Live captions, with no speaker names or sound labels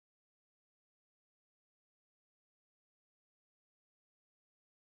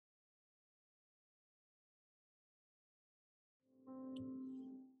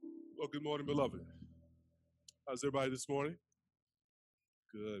Well, good morning, beloved. How's everybody this morning?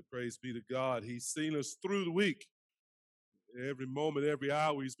 Good. Praise be to God. He's seen us through the week. Every moment, every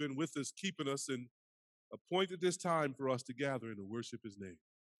hour, He's been with us, keeping us, and appointed this time for us to gather and to worship His name.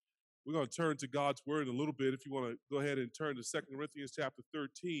 We're going to turn to God's Word in a little bit. If you want to go ahead and turn to 2 Corinthians chapter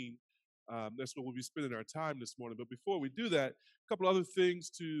 13, that's where we'll be spending our time this morning. But before we do that, a couple other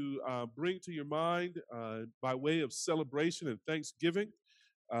things to bring to your mind by way of celebration and thanksgiving.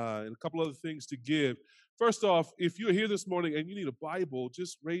 And a couple other things to give. First off, if you're here this morning and you need a Bible,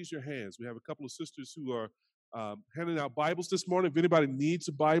 just raise your hands. We have a couple of sisters who are handing out Bibles this morning. If anybody needs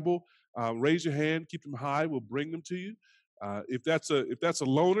a Bible, raise your hand, keep them high. We'll bring them to you. If that's a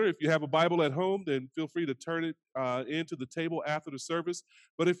loaner, if you have a Bible at home, then feel free to turn it into the table after the service.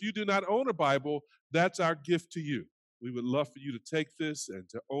 But if you do not own a Bible, that's our gift to you. We would love for you to take this and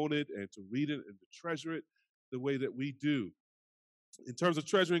to own it and to read it and to treasure it the way that we do. In terms of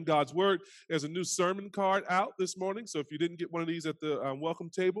treasuring God's word, there's a new sermon card out this morning. So if you didn't get one of these at the welcome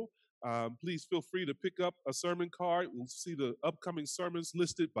table, please feel free to pick up a sermon card. We'll see the upcoming sermons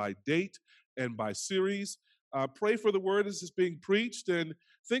listed by date and by series. Pray for the word as it's being preached and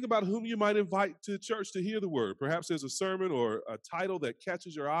think about whom you might invite to church to hear the word. Perhaps there's a sermon or a title that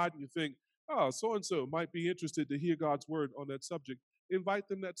catches your eye and you think, oh, so-and-so might be interested to hear God's word on that subject. Invite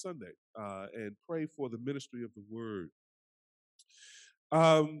them that Sunday and pray for the ministry of the word.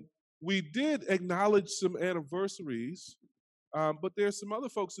 We did acknowledge some anniversaries, but there's some other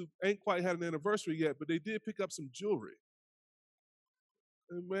folks who ain't quite had an anniversary yet, but they did pick up some jewelry.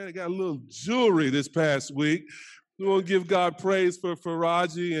 And man, I got a little jewelry this past week. We want to give God praise for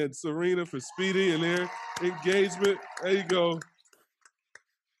Faraji and Serena for Speedy and their engagement. There you go.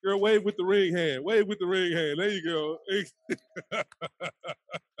 Girl, wave with the ring hand. Wave with the ring hand. There you go.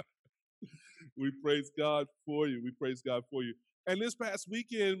 We praise God for you. We praise God for you. And this past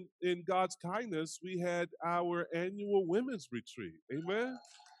weekend, in God's kindness, we had our annual women's retreat. Amen.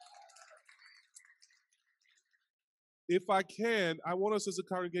 If I can, I want us as a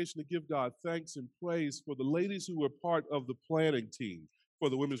congregation to give God thanks and praise for the ladies who were part of the planning team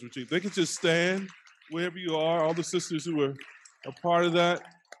for the women's retreat. They can just stand wherever you are, all the sisters who were a part of that.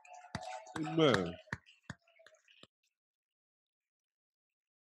 Amen.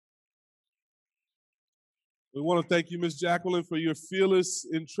 We want to thank you, Ms. Jacqueline, for your fearless,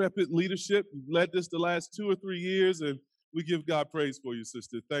 intrepid leadership. You've led this the last 2 or 3 years, and we give God praise for you,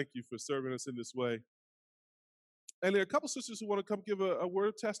 sister. Thank you for serving us in this way. And there are a couple sisters who want to come give a word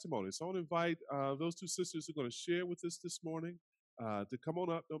of testimony. So I want to invite those two sisters who are going to share with us this morning to come on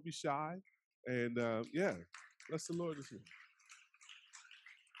up. Don't be shy. And yeah, bless the Lord this morning.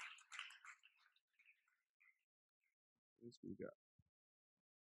 What we got?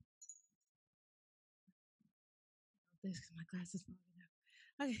 This is my glasses.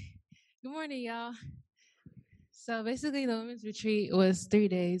 Okay. Good morning, y'all. So basically, the women's retreat was 3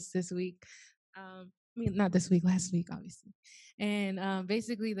 days this week. Not this week, last week, obviously. And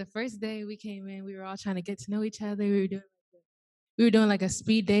basically, the first day we came in, we were all trying to get to know each other. We were doing like a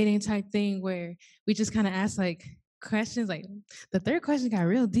speed dating type thing where we just kind of asked like questions. Like the third question got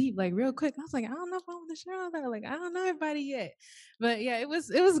real deep, like real quick. I was like, I don't know if I want to share all that. Like I don't know everybody yet, but yeah, it was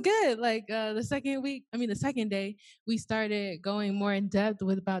good. Like the second day, we started going more in depth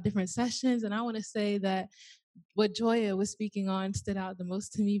with about different sessions, and I want to say that what Joya was speaking on stood out the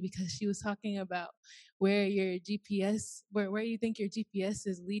most to me because she was talking about where your GPS, where you think your GPS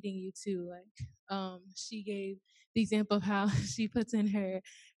is leading you to. Like, she gave the example of how she puts in her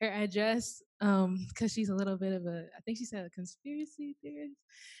address because she's a little bit of a, I think she said a conspiracy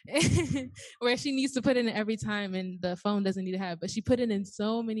theorist, where she needs to put it in every time and the phone doesn't need to have it. But she put it in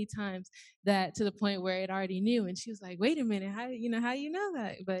so many times that to the point where it already knew. And she was like, wait a minute, how you know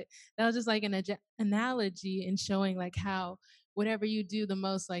that? But that was just like an analogy in showing like how whatever you do the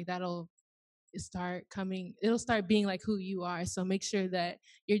most, like it'll start being like who you are. So make sure that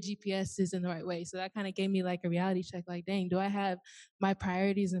your GPS is in the right way. So that kind of gave me like a reality check, like, dang, do I have my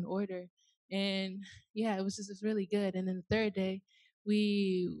priorities in order? And yeah, it was really good. And then the third day,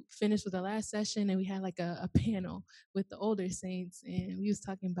 we finished with the last session and we had like a panel with the older saints, and we was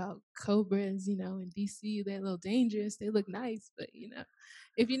talking about cobras, in DC. They're a little dangerous, they look nice, but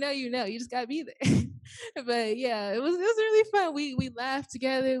if you know, you just gotta be there. But yeah, it was really fun. We laughed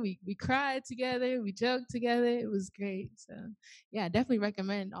together, we cried together, we joked together. It was great. So yeah, I definitely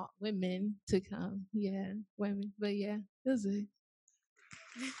recommend all women to come. Yeah, women. But yeah, it was it.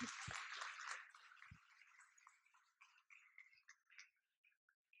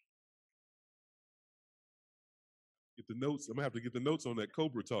 Get the notes. I'm going to have to get the notes on that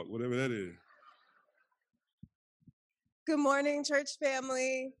Cobra talk, whatever that is. Good morning, church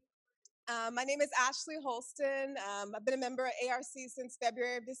family. My name is Ashley Holston. I've been a member at ARC since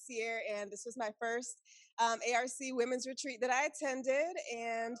February of this year, and this was my first ARC women's retreat that I attended.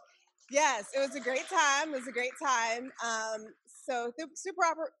 And yes, it was a great time. It was a great time.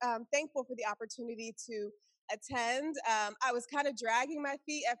 Thankful for the opportunity to attend. I was kind of dragging my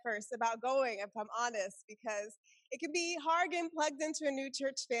feet at first about going, if I'm honest, because it can be hard getting plugged into a new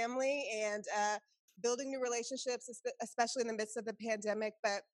church family and building new relationships, especially in the midst of the pandemic.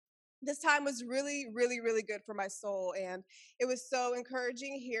 But this time was really, really, really good for my soul. And it was so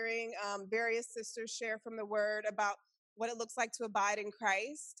encouraging hearing various sisters share from the word about what it looks like to abide in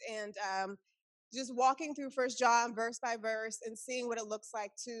Christ. And just walking through First John verse by verse and seeing what it looks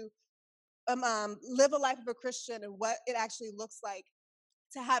like to live a life of a Christian and what it actually looks like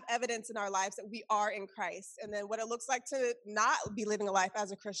to have evidence in our lives that we are in Christ, and then what it looks like to not be living a life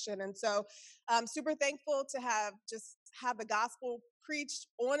as a Christian. And so I'm super thankful to have the gospel preached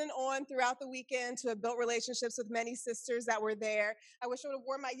on and on throughout the weekend, to have built relationships with many sisters that were there. I wish I would have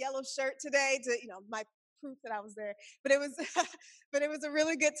worn my yellow shirt today to, my proof that I was there. But it was but it was a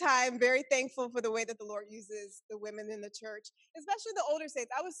really good time. Very thankful for the way that the Lord uses the women in the church, especially the older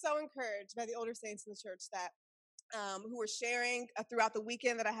saints. I was so encouraged by the older saints in the church that who were sharing throughout the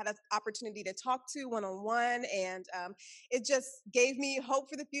weekend, that I had an opportunity to talk to one-on-one. And it just gave me hope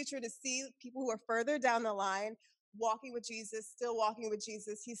for the future to see people who are further down the line walking with Jesus, still walking with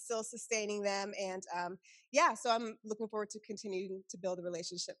Jesus. He's still sustaining them. And so I'm looking forward to continuing to build the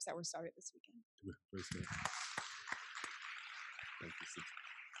relationships that were started this weekend. Praise God. Thank you, sister.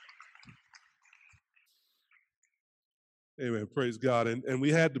 Amen. Praise God. And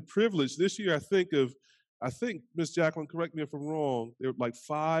we had the privilege this year, I think, Miss Jacqueline, correct me if I'm wrong, there were like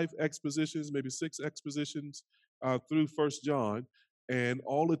 5 expositions, maybe 6 expositions through First John, and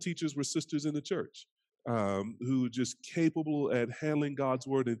all the teachers were sisters in the church who were just capable at handling God's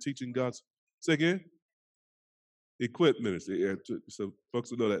word and teaching God's. Say again? Equipped ministry. Yeah, so folks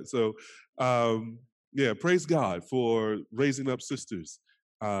will know that. So, praise God for raising up sisters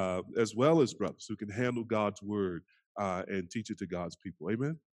as well as brothers who can handle God's word and teach it to God's people.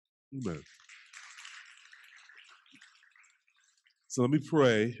 Amen? Amen. So let me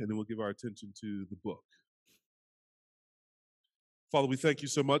pray, and then we'll give our attention to the book. Father, we thank you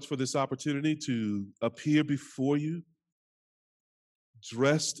so much for this opportunity to appear before you,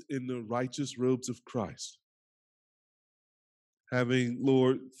 dressed in the righteous robes of Christ. Having,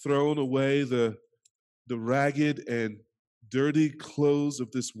 Lord, thrown away the ragged and dirty clothes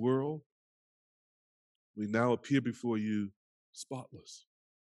of this world, we now appear before you spotless.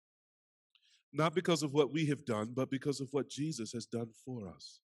 Not because of what we have done, but because of what Jesus has done for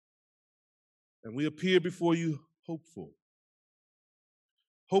us. And we appear before you hopeful.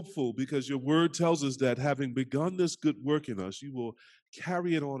 Hopeful because your word tells us that having begun this good work in us, you will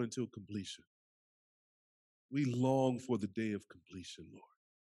carry it on until completion. We long for the day of completion, Lord.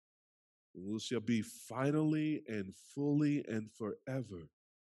 And we shall be finally and fully and forever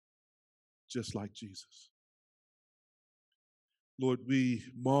just like Jesus. Lord, we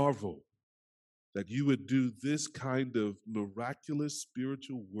marvel that you would do this kind of miraculous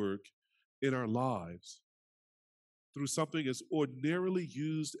spiritual work in our lives through something as ordinarily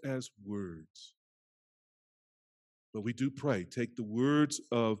used as words. But we do pray, take the words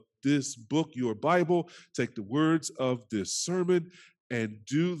of this book, your Bible, take the words of this sermon, and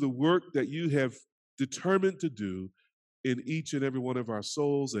do the work that you have determined to do in each and every one of our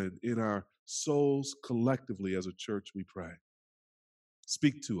souls and in our souls collectively as a church, we pray.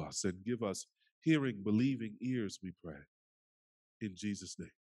 Speak to us and give us hearing, believing ears, we pray. In Jesus'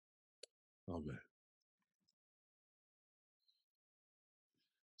 name, amen.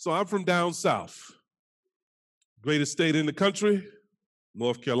 So I'm from down south, greatest state in the country,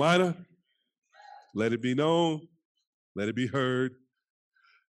 North Carolina. Let it be known, let it be heard.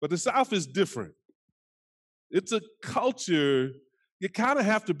 But the South is different. It's a culture you kind of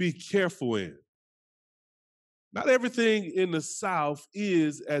have to be careful in. Not everything in the South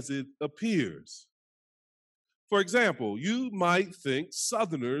is as it appears. For example, you might think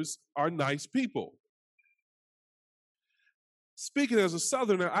Southerners are nice people. Speaking as a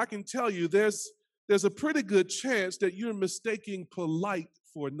Southerner, I can tell you there's a pretty good chance that you're mistaking polite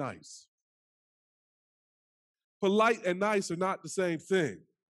for nice. Polite and nice are not the same thing.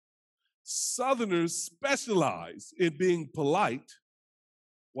 Southerners specialize in being polite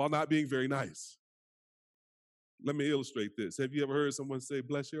while not being very nice. Let me illustrate this. Have you ever heard someone say,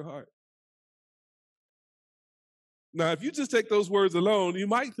 bless your heart? Now, if you just take those words alone, you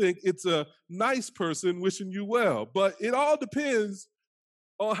might think it's a nice person wishing you well, but it all depends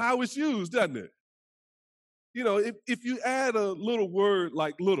on how it's used, doesn't it? You know, if you add a little word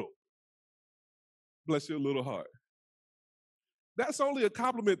like little, bless your little heart, that's only a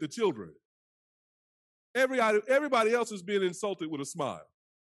compliment to children. Everybody else is being insulted with a smile,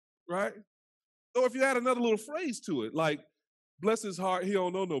 right? Or if you add another little phrase to it, like, bless his heart, he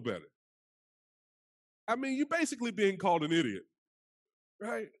don't know no better. I mean, you're basically being called an idiot,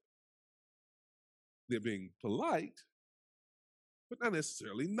 right? They're being polite, but not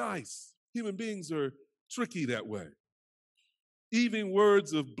necessarily nice. Human beings are tricky that way. Even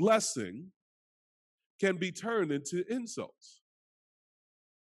words of blessing can be turned into insults.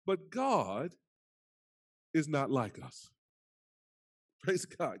 But God is not like us. Praise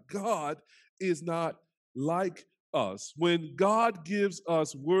God. God is not like us. When God gives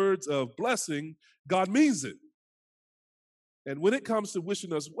us words of blessing, God means it. And when it comes to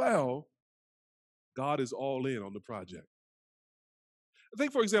wishing us well, God is all in on the project. I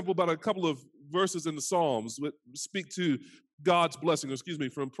think, for example, about a couple of verses in the Psalms that speak to God's blessing,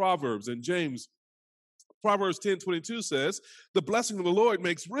 from Proverbs and James. Proverbs 10:22 says, the blessing of the Lord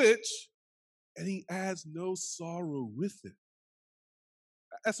makes rich, and he adds no sorrow with it.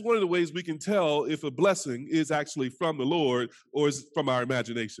 That's one of the ways we can tell if a blessing is actually from the Lord or is from our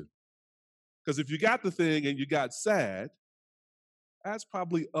imagination. Because if you got the thing and you got sad, that's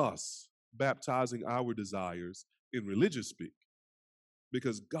probably us baptizing our desires in religious speak.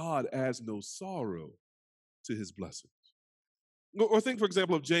 Because God adds no sorrow to his blessings. Or think, for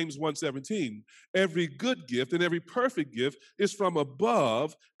example, of James 1:17. Every good gift and every perfect gift is from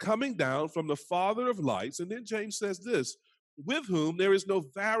above, coming down from the Father of lights. And then James says this, with whom there is no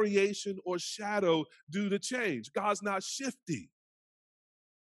variation or shadow due to change. God's not shifty.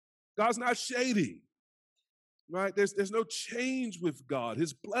 God's not shady, right? There's no change with God.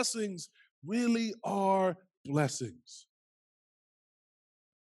 His blessings really are blessings.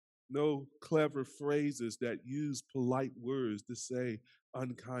 No clever phrases that use polite words to say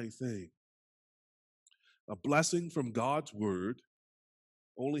unkind things. A blessing from God's word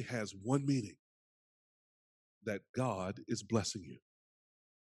only has one meaning, that God is blessing you.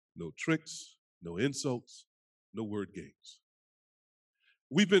 No tricks, no insults, no word games.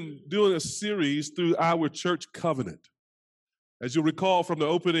 We've been doing a series through our church covenant. As you recall from the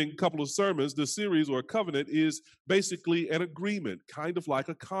opening couple of sermons, the series or covenant is basically an agreement, kind of like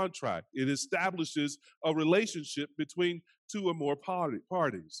a contract. It establishes a relationship between two or more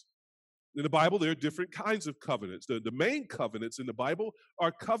parties. In the Bible, there are different kinds of covenants. The main covenants in the Bible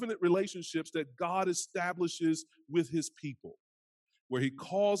are covenant relationships that God establishes with his people, where he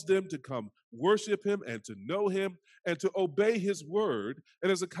calls them to come worship him and to know him and to obey his word. And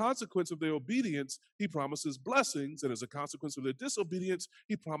as a consequence of their obedience, he promises blessings. And as a consequence of their disobedience,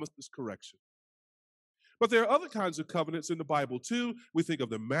 he promises correction. But there are other kinds of covenants in the Bible too. We think of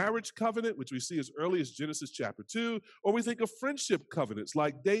the marriage covenant, which we see as early as Genesis chapter 2, or we think of friendship covenants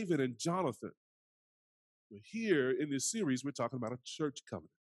like David and Jonathan. But here in this series, we're talking about a church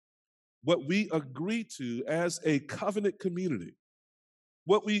covenant. What we agree to as a covenant community,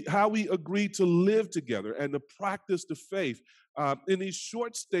 how we agree to live together and to practice the faith in these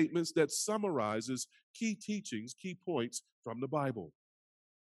short statements that summarizes key teachings, key points from the Bible.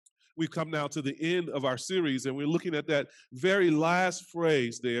 We've come now to the end of our series, and we're looking at that very last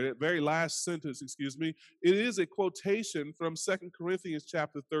phrase there, that very last sentence, It is a quotation from 2 Corinthians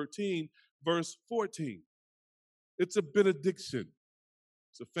chapter 13, verse 14. It's a benediction.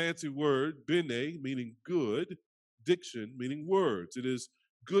 It's a fancy word, bene, meaning good, diction, meaning words. It is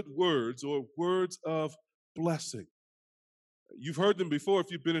good words or words of blessing. You've heard them before if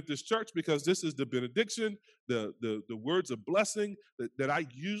you've been at this church, because this is the benediction, the words of blessing that I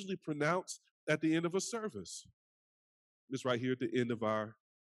usually pronounce at the end of a service. It's right here at the end of our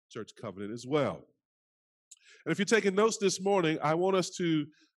church covenant as well. And if you're taking notes this morning, I want us to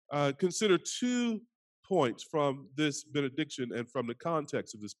consider 2 points from this benediction and from the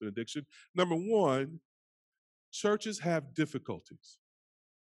context of this benediction. Number 1, churches have difficulties.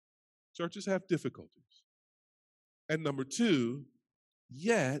 Churches have difficulties. And number 2,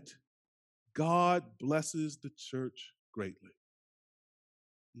 yet God blesses the church greatly.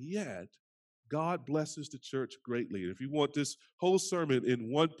 Yet God blesses the church greatly. And if you want this whole sermon in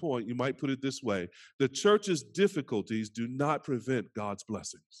one point, you might put it this way: the church's difficulties do not prevent God's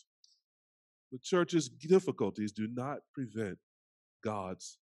blessings. The church's difficulties do not prevent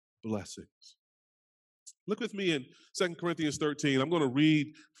God's blessings. Look with me in 2 Corinthians 13. I'm going to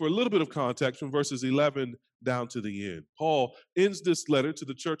read for a little bit of context from verses 11 down to the end. Paul ends this letter to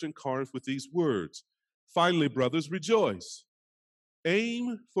the church in Corinth with these words: finally, brothers, rejoice.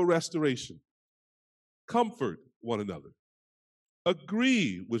 Aim for restoration. Comfort one another.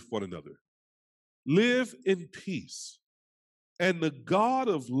 Agree with one another. Live in peace, and the God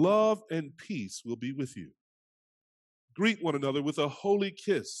of love and peace will be with you. Greet one another with a holy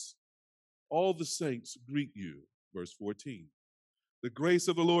kiss. All the saints greet you. Verse 14. The grace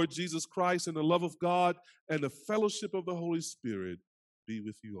of the Lord Jesus Christ and the love of God and the fellowship of the Holy Spirit be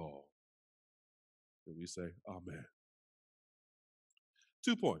with you all. And we say, Amen.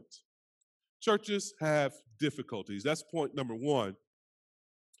 2 points. Churches have difficulties. That's point number one.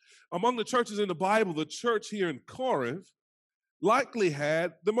 Among the churches in the Bible, the church here in Corinth likely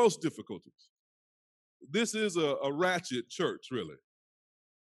had the most difficulties. This is a ratchet church, really.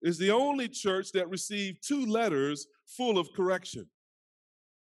 It's the only church that received 2 letters full of correction.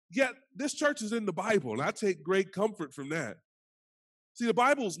 Yet, this church is in the Bible, and I take great comfort from that. See, the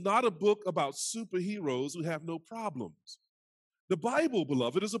Bible is not a book about superheroes who have no problems. The Bible,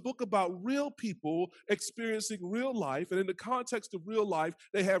 beloved, is a book about real people experiencing real life, and in the context of real life,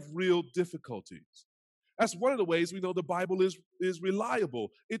 they have real difficulties. That's one of the ways we know the Bible is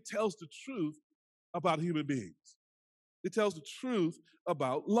reliable. It tells the truth about human beings. It tells the truth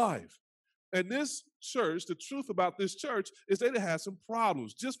about life. And this church, the truth about this church is that it has some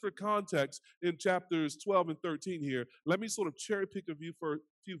problems. Just for context, in chapters 12 and 13 here, let me sort of cherry pick a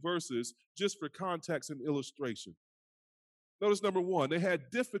few verses just for context and illustration. Notice number 1, they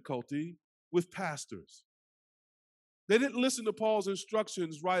had difficulty with pastors. They didn't listen to Paul's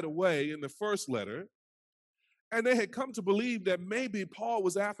instructions right away in the first letter, and they had come to believe that maybe Paul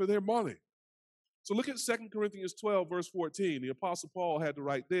was after their money. So look at 2 Corinthians 12, verse 14. The Apostle Paul had to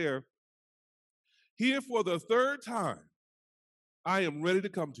write there, "Here for the 3rd time, I am ready to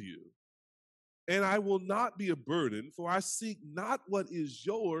come to you, and I will not be a burden, for I seek not what is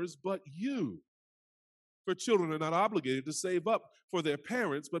yours, but you. For children are not obligated to save up for their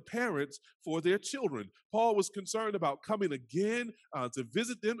parents, but parents for their children." Paul was concerned about coming again to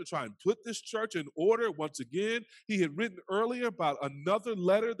visit them, to try and put this church in order once again. He had written earlier about another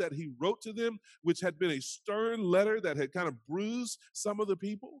letter that he wrote to them, which had been a stern letter that had kind of bruised some of the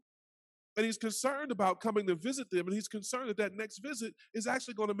people. And he's concerned about coming to visit them, and he's concerned that that next visit is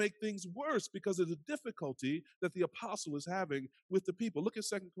actually going to make things worse because of the difficulty that the apostle is having with the people. Look at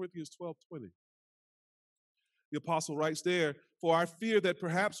 2 Corinthians 12:20. The apostle writes there, "For I fear that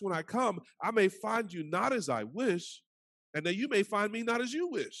perhaps when I come, I may find you not as I wish, and that you may find me not as you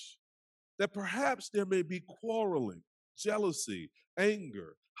wish. That perhaps there may be quarreling, jealousy,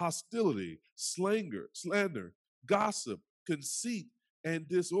 anger, hostility, slander, gossip, conceit, and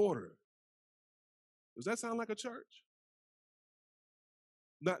disorder." Does that sound like a church?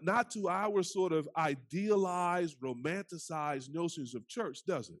 Not to our sort of idealized, romanticized notions of church,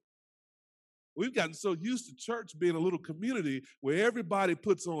 does it? We've gotten so used to church being a little community where everybody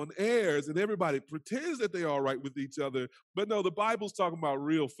puts on airs and everybody pretends that they're all right with each other. But no, the Bible's talking about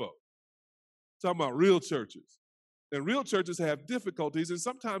real folk, talking about real churches. And real churches have difficulties, and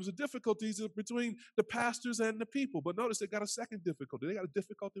sometimes the difficulties are between the pastors and the people. But notice they got a second difficulty. They got a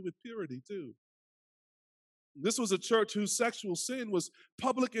difficulty with purity too. This was a church whose sexual sin was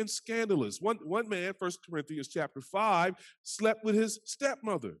public and scandalous. One man, 1 Corinthians chapter 5, slept with his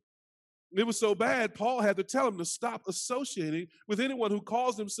stepmother. It was so bad, Paul had to tell him to stop associating with anyone who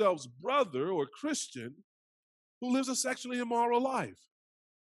calls themselves brother or Christian who lives a sexually immoral life.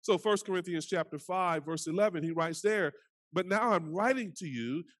 So 1 Corinthians chapter 5, verse 11, he writes there, "But now I'm writing to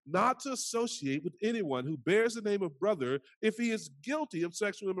you not to associate with anyone who bears the name of brother if he is guilty of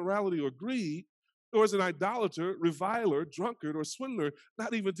sexual immorality or greed, or is an idolater, reviler, drunkard, or swindler,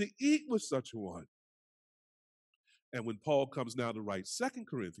 not even to eat with such a one." And when Paul comes now to write 2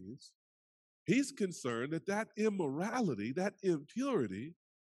 Corinthians, he's concerned that that immorality, that impurity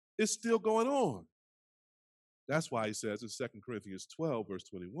is still going on. That's why he says in 2 Corinthians 12, verse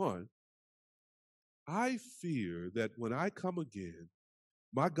 21, "I fear that when I come again,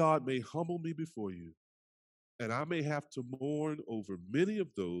 my God may humble me before you, and I may have to mourn over many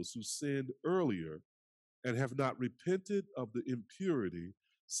of those who sinned earlier and have not repented of the impurity,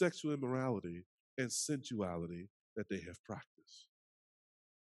 sexual immorality, and sensuality that they have practiced."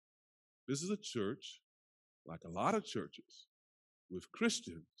 This is a church, like a lot of churches, with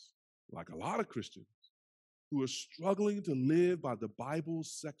Christians, like a lot of Christians, who are struggling to live by the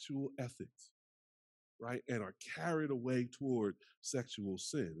Bible's sexual ethics, right? And are carried away toward sexual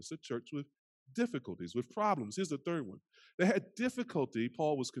sin. It's a church with difficulties, with problems. Here's the third one. They had difficulty,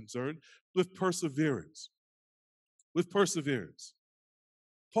 Paul was concerned, with perseverance. With perseverance.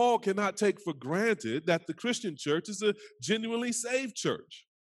 Paul cannot take for granted that the Christian church is a genuinely saved church.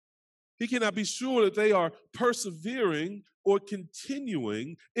 He cannot be sure that they are persevering or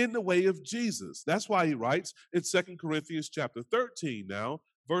continuing in the way of Jesus. That's why he writes in 2 Corinthians chapter 13 now,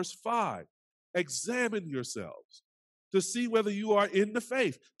 verse 5, Examine yourselves to see whether you are in the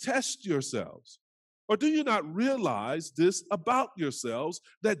faith. Test yourselves. Or do you not realize this about yourselves,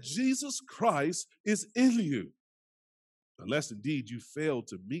 that Jesus Christ is in you? Unless indeed you fail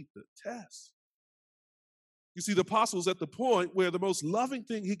to meet the test. You see, the apostle's at the point where the most loving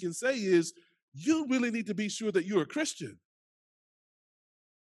thing he can say is, you really need to be sure that you're a Christian.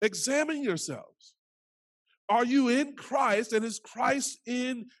 Examine yourselves. Are you in Christ, and is Christ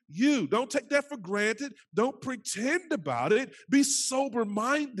in you? Don't take that for granted. Don't pretend about it. Be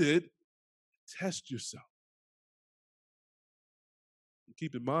sober-minded. Test yourself.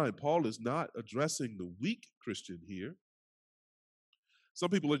 Keep in mind, Paul is not addressing the weak Christian here. Some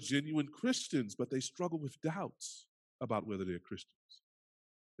people are genuine Christians, but they struggle with doubts about whether they're Christians.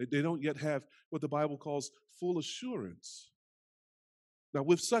 They don't yet have what the Bible calls full assurance. Now,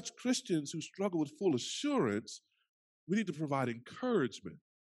 with such Christians who struggle with full assurance, we need to provide encouragement,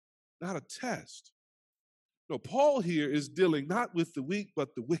 not a test. No, Paul here is dealing not with the weak,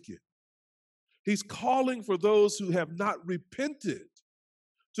 but the wicked. He's calling for those who have not repented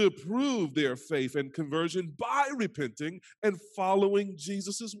to prove their faith and conversion by repenting and following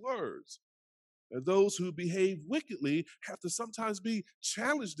Jesus' words. And those who behave wickedly have to sometimes be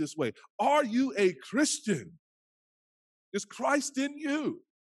challenged this way. Are you a Christian? Is Christ in you?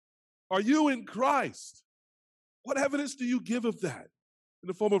 Are you in Christ? What evidence do you give of that? In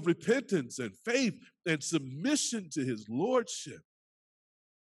the form of repentance and faith and submission to his lordship.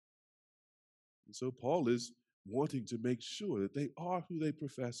 And so Paul is wanting to make sure that they are who they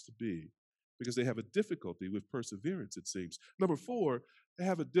profess to be, because they have a difficulty with perseverance, it seems. Number 4, they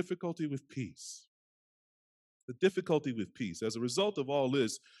have a difficulty with peace. The difficulty with peace. As a result of all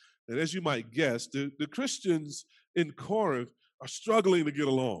this, and as you might guess, the Christians in Corinth are struggling to get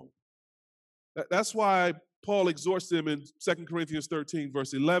along. That's why Paul exhorts them in 2 Corinthians 13,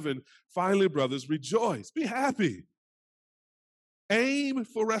 verse 11, finally, brothers, rejoice, be happy. Aim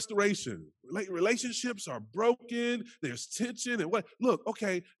for restoration. Relationships are broken, there's tension, and what? Look,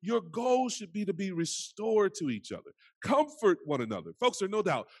 okay, your goal should be to be restored to each other. Comfort one another. Folks are no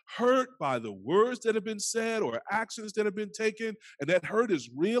doubt hurt by the words that have been said or actions that have been taken, and that hurt is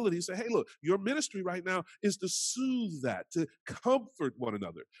real. And he said, hey, look, your ministry right now is to soothe that, to comfort one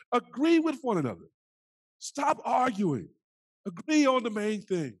another. Agree with one another. Stop arguing. Agree on the main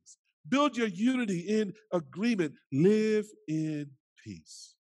things. Build your unity in agreement. Live in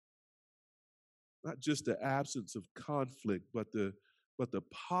peace. Not just the absence of conflict, but the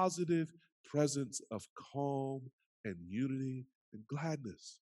positive presence of calm and unity and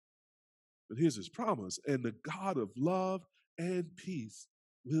gladness. But here's his promise, and the God of love and peace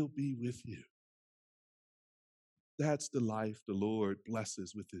will be with you. That's the life the Lord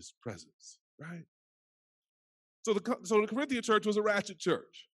blesses with his presence, right? So the Corinthian church was a ratchet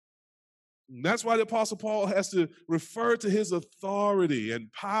church. And that's why the Apostle Paul has to refer to his authority and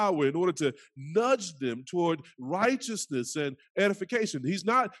power in order to nudge them toward righteousness and edification. He's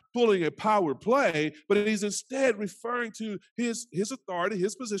not pulling a power play, but he's instead referring to his authority,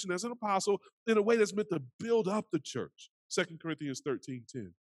 his position as an apostle in a way that's meant to build up the church. 2 Corinthians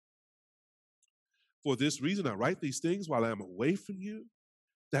 13:10. For this reason, I write these things while I am away from you,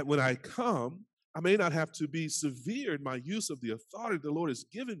 that when I come, I may not have to be severe in my use of the authority the Lord has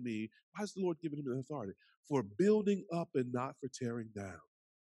given me. Why has the Lord given him the authority? For building up and not for tearing down.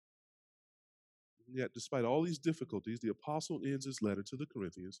 And yet, despite all these difficulties, the apostle ends his letter to the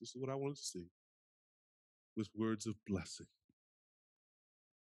Corinthians. This is what I wanted to see. With words of blessing.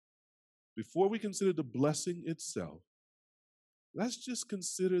 Before we consider the blessing itself, let's just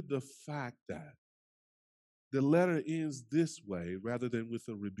consider the fact that the letter ends this way rather than with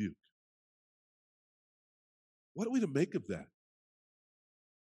a rebuke. What are we to make of that?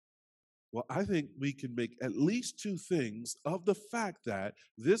 Well, I think we can make at least 2 things of the fact that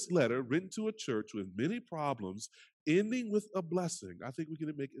this letter, written to a church with many problems, ending with a blessing. I think we can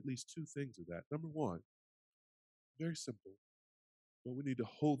make at least 2 things of that. Number 1, very simple, but we need to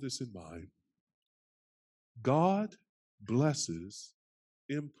hold this in mind. God blesses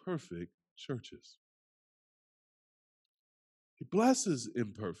imperfect churches. He blesses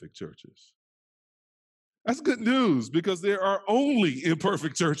imperfect churches. That's good news, because there are only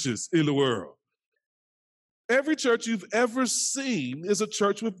imperfect churches in the world. Every church you've ever seen is a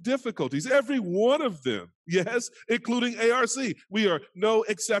church with difficulties. Every one of them, yes, including ARC. We are no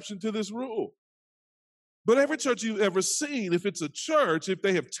exception to this rule. But every church you've ever seen, if it's a church, if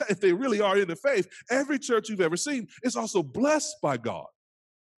they really are in the faith, every church you've ever seen is also blessed by God.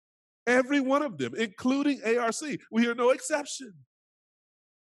 Every one of them, including ARC. We are no exception.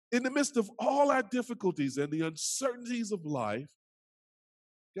 In the midst of all our difficulties and the uncertainties of life,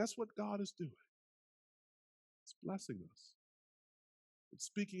 guess what God is doing? He's blessing us and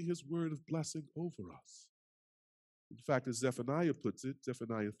speaking his word of blessing over us. In fact, as Zephaniah puts it,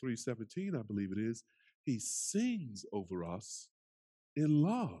 Zephaniah 3:17, I believe it is, he sings over us in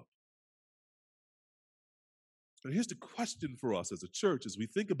love. And here's the question for us as a church as we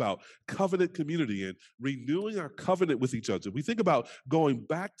think about covenant community and renewing our covenant with each other. We think about going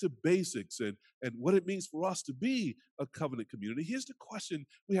back to basics and what it means for us to be a covenant community. Here's the question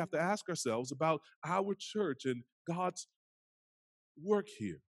we have to ask ourselves about our church and God's work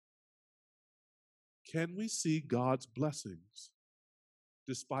here. Can we see God's blessings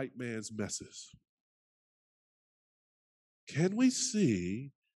despite man's messes? Can we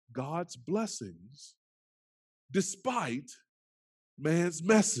see God's blessings despite man's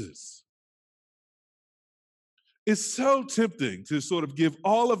messes? It's so tempting to sort of give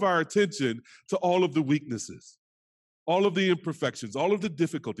all of our attention to all of the weaknesses, all of the imperfections, all of the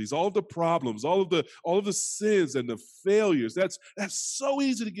difficulties, all of the problems, all of the sins and the failures. That's so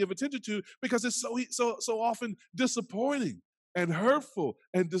easy to give attention to because it's so often disappointing and hurtful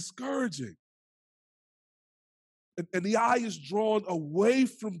and discouraging. And the eye is drawn away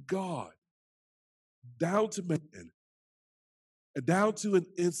from God down to man and down to an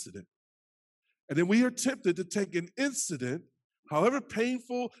incident. And then we are tempted to take an incident, however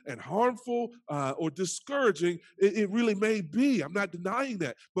painful and harmful or discouraging it really may be. I'm not denying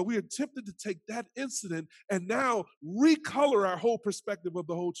that. But we are tempted to take that incident and now recolor our whole perspective of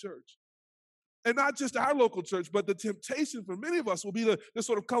the whole church. And not just our local church, but the temptation for many of us will be to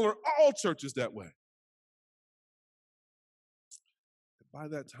sort of color all churches that way. By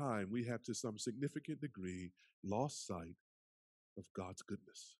that time, we have to some significant degree lost sight of God's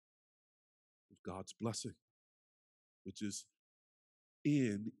goodness, of God's blessing, which is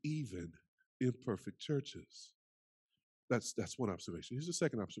in even imperfect churches. That's one observation. Here's the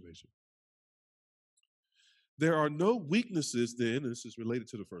second observation. There are no weaknesses then, and this is related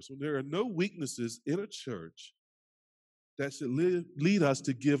to the first one, there are no weaknesses in a church that should lead us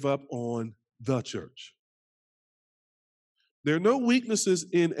to give up on the church. There are no weaknesses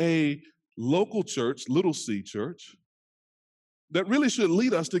in a local church, little C church, that really should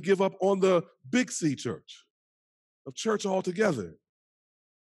lead us to give up on the big C church, of church altogether.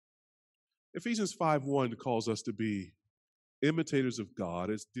 Ephesians 5:1 calls us to be imitators of God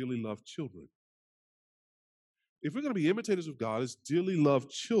as dearly loved children. If we're going to be imitators of God as dearly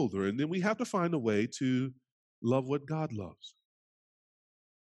loved children, then we have to find a way to love what God loves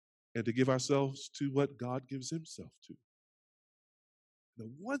and to give ourselves to what God gives himself to. The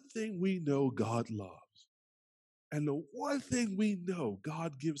one thing we know God loves, and the one thing we know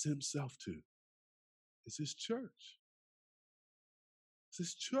God gives himself to, is his church. It's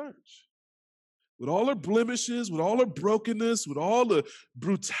his church. With all her blemishes, with all her brokenness, with all the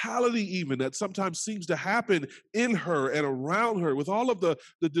brutality even that sometimes seems to happen in her and around her, with all of the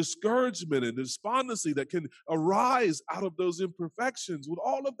discouragement and despondency that can arise out of those imperfections, with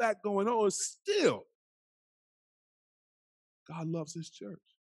all of that going on, still, God loves his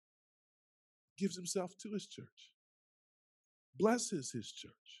church, gives himself to his church, blesses his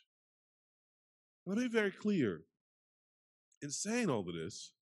church. Let me be very clear. In saying all of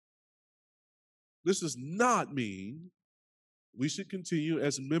this does not mean we should continue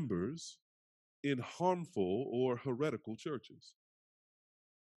as members in harmful or heretical churches.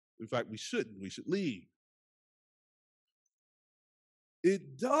 In fact, we shouldn't. We should leave.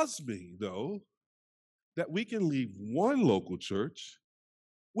 It does mean, though, that we can leave one local church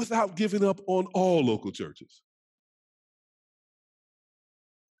without giving up on all local churches.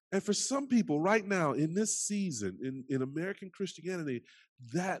 And for some people right now in this season, in American Christianity,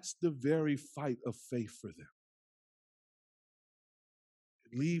 that's the very fight of faith for them.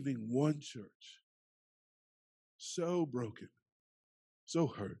 Leaving one church so broken, so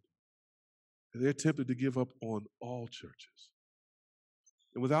hurt, and they're tempted to give up on all churches.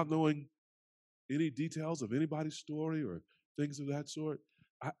 And without knowing any details of anybody's story or things of that sort,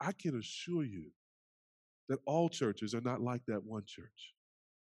 I can assure you that all churches are not like that one church.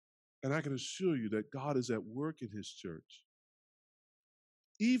 And I can assure you that God is at work in his church,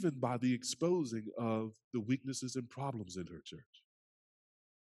 even by the exposing of the weaknesses and problems in her church.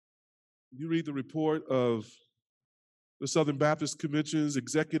 You read the report of the Southern Baptist Convention's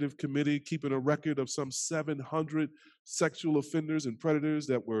executive committee keeping a record of some 700 sexual offenders and predators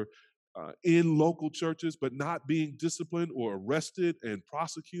that were in local churches but not being disciplined or arrested and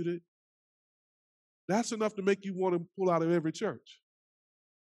prosecuted. That's enough to make you want to pull out of every church.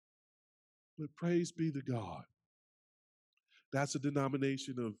 But praise be to God. That's a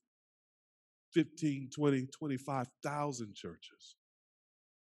denomination of 15, 20, 25,000 churches.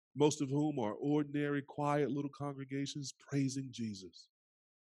 most of whom are ordinary, quiet little congregations praising Jesus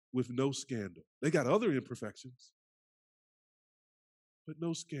with no scandal. They got other imperfections, but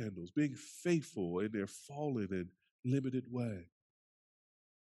no scandals, being faithful in their fallen and limited way.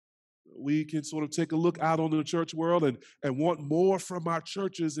 We can sort of take a look out on the church world and want more from our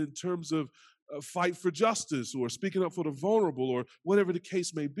churches in terms of fight for justice or speaking up for the vulnerable or whatever the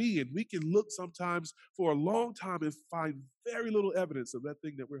case may be. And we can look sometimes for a long time and find very little evidence of that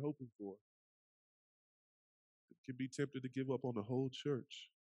thing that we're hoping for. It can be tempted to give up on the whole church.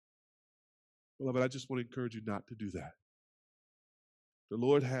 Beloved, I just want to encourage you not to do that. The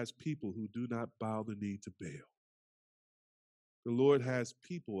Lord has people who do not bow the knee to Baal. The Lord has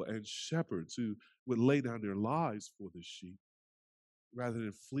people and shepherds who would lay down their lives for the sheep rather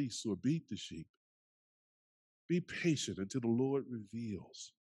than fleece or beat the sheep. Be patient until the Lord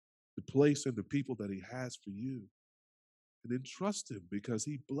reveals the place and the people that he has for you. And then trust him because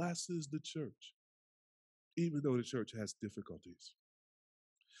he blesses the church, even though the church has difficulties.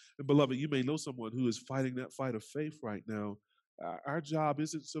 And beloved, you may know someone who is fighting that fight of faith right now. Our job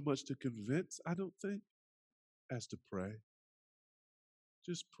isn't so much to convince, I don't think, as to pray.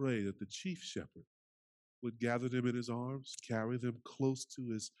 Just pray that the chief shepherd would gather them in his arms, carry them close to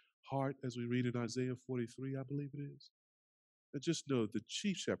his heart, as we read in Isaiah 43, I believe it is. And just know the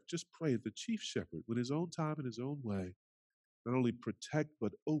chief shepherd, just pray the chief shepherd, with his own time and his own way, not only protect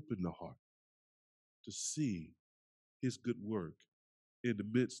but open the heart to see his good work in the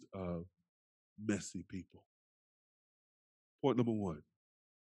midst of messy people. Point number one,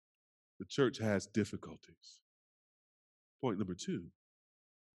 the church has difficulties. Point number two,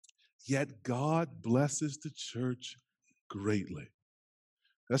 yet God blesses the church greatly.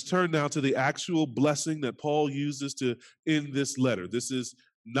 Let's turn now to the actual blessing that Paul uses to end this letter. This is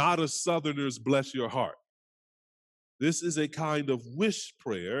not a Southerner's bless your heart. This is a kind of wish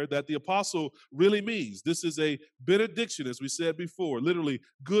prayer that the apostle really means. This is a benediction, as we said before, literally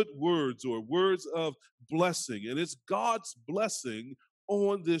good words or words of blessing. And it's God's blessing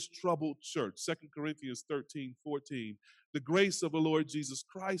on this troubled church. 2 Corinthians 13:14. The grace of the Lord Jesus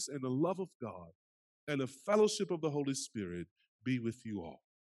Christ and the love of God and the fellowship of the Holy Spirit be with you all.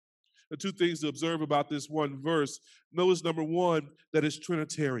 The two things to observe about this one verse. Notice, number one, that it's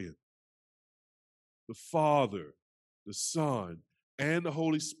Trinitarian. The Father, the Son, and the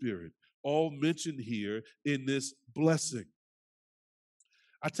Holy Spirit all mentioned here in this blessing.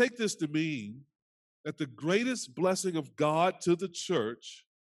 I take this to mean that the greatest blessing of God to the church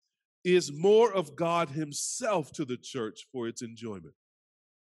is more of God himself to the church for its enjoyment.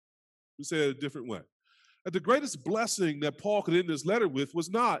 We say it a different way. That the greatest blessing that Paul could end this letter with was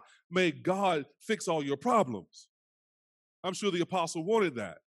not, may God fix all your problems. I'm sure the apostle wanted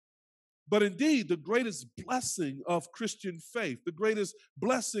that. But indeed, the greatest blessing of Christian faith, the greatest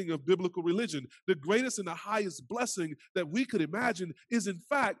blessing of biblical religion, the greatest and the highest blessing that we could imagine is, in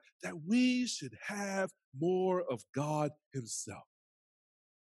fact, that we should have more of God himself.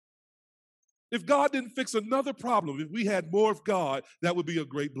 If God didn't fix another problem, if we had more of God, that would be a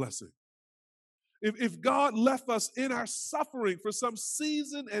great blessing. If God left us in our suffering for some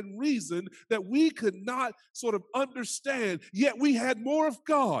season and reason that we could not sort of understand, yet we had more of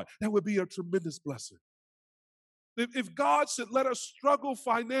God, that would be a tremendous blessing. If God should let us struggle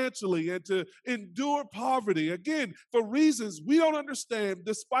financially and to endure poverty, again, for reasons we don't understand,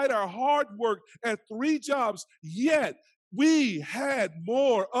 despite our hard work at 3 jobs, yet we had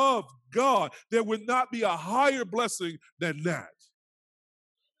more of God, there would not be a higher blessing than that.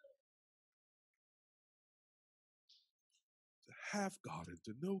 Have God and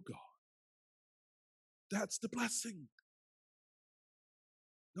to know God. That's the blessing.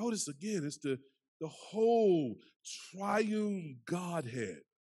 Notice again, it's the whole triune Godhead,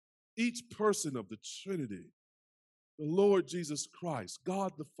 each person of the Trinity, the Lord Jesus Christ,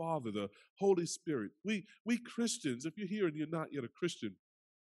 God the Father, the Holy Spirit. We Christians, if you're here and you're not yet a Christian,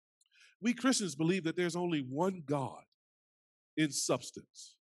 we Christians believe that there's only one God in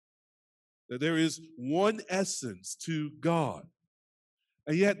substance, that there is one essence to God.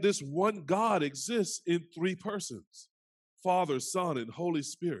 And yet this one God exists in 3 persons, Father, Son, and Holy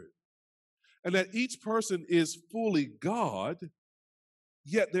Spirit. And that each person is fully God,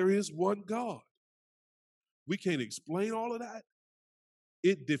 yet there is one God. We can't explain all of that.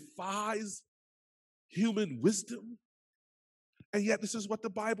 It defies human wisdom. And yet this is what the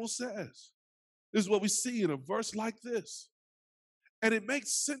Bible says. This is what we see in a verse like this. And it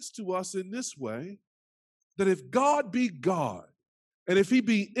makes sense to us in this way, that if God be God, and if he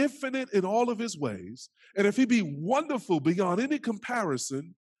be infinite in all of his ways, and if he be wonderful beyond any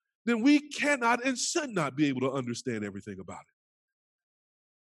comparison, then we cannot and should not be able to understand everything about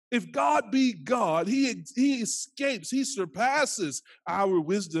it. If God be God, he escapes, he surpasses our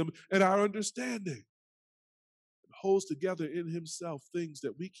wisdom and our understanding. It holds together in himself things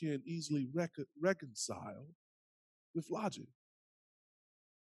that we can't easily reconcile with logic.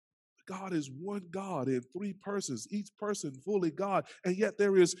 God is one God in three persons, each person fully God, and yet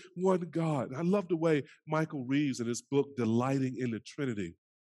there is one God. I love the way Michael Reeves in his book, Delighting in the Trinity,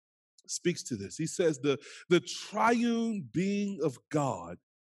 speaks to this. He says the triune being of God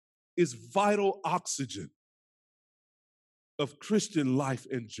is vital oxygen of Christian life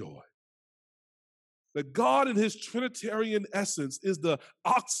and joy. That God in his Trinitarian essence is the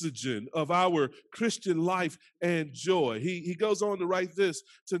oxygen of our Christian life and joy. He goes on to write this: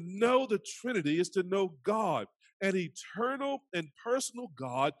 to know the Trinity is to know God, an eternal and personal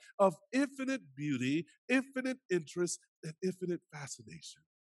God of infinite beauty, infinite interest, and infinite fascination.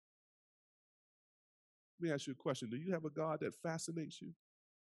 Let me ask you a question. Do you have a God that fascinates you?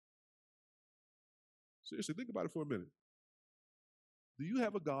 Seriously, think about it for a minute. Do you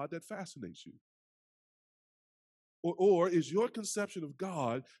have a God that fascinates you? Or is your conception of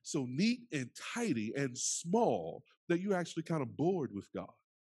God so neat and tidy and small that you're actually kind of bored with God?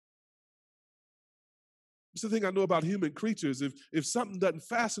 It's the thing I know about human creatures. If something doesn't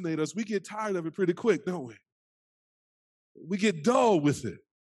fascinate us, we get tired of it pretty quick, don't we? We get dull with it.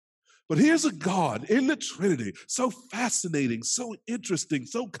 But here's a God in the Trinity, so fascinating, so interesting,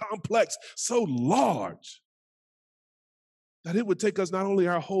 so complex, so large, that it would take us not only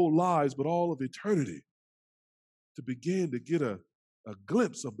our whole lives, but all of eternity to begin to get a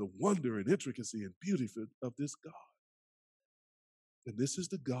glimpse of the wonder and intricacy and beauty of this God. And this is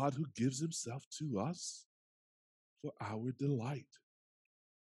the God who gives himself to us for our delight.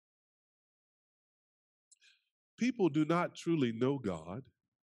 People do not truly know God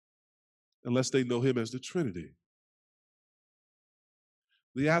unless they know him as the Trinity.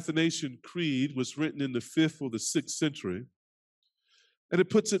 The Athanasian Creed was written in the 5th or the 6th century, and it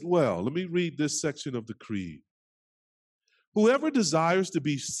puts it well. Let me read this section of the Creed. Whoever desires to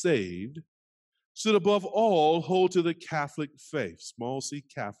be saved should above all hold to the Catholic faith, small c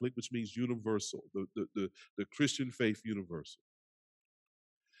Catholic, which means universal, the Christian faith universal.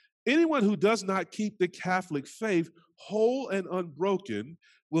 Anyone who does not keep the Catholic faith whole and unbroken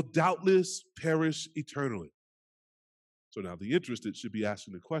will doubtless perish eternally. So now the interested should be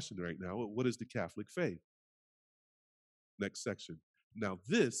asking the question right now, what is the Catholic faith? Next section. Now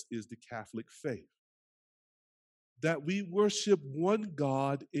this is the Catholic faith, that we worship one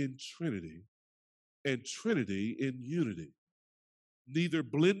God in Trinity and Trinity in unity, neither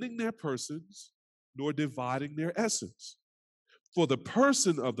blending their persons nor dividing their essence. For the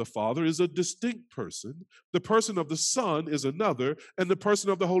person of the Father is a distinct person, the person of the Son is another, and the person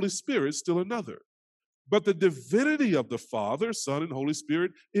of the Holy Spirit still another. But the divinity of the Father, Son, and Holy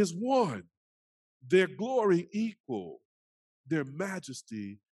Spirit is one, their glory equal, their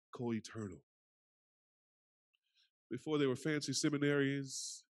majesty co-eternal. Before there were fancy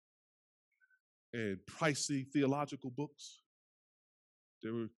seminaries and pricey theological books,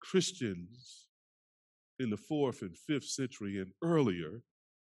 there were Christians in the 4th and 5th century and earlier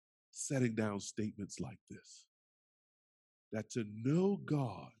setting down statements like this: that to know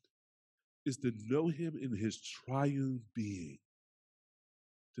God is to know him in his triune being,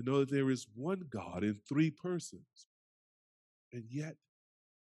 to know that there is one God in three persons, and yet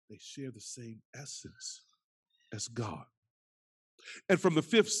they share the same essence as God. And from the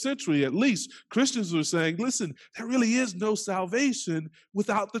 5th century, at least, Christians were saying, listen, there really is no salvation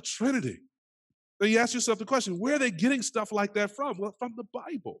without the Trinity. Now you ask yourself the question, where are they getting stuff like that from? Well, from the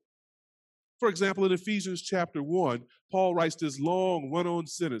Bible. For example, in Ephesians chapter 1, Paul writes this long run-on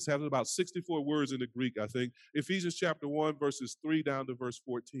sentence, having about 64 words in the Greek, I think. Ephesians chapter 1, verses 3 down to verse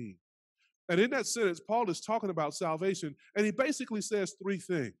 14. And in that sentence, Paul is talking about salvation, and he basically says three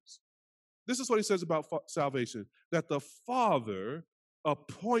things. This is what he says about salvation: that the Father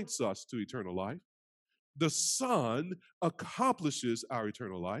appoints us to eternal life, the Son accomplishes our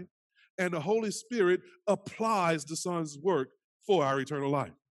eternal life, and the Holy Spirit applies the Son's work for our eternal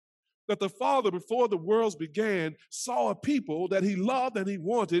life. That the Father, before the worlds began, saw a people that he loved and he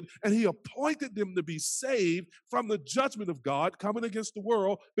wanted, and he appointed them to be saved from the judgment of God coming against the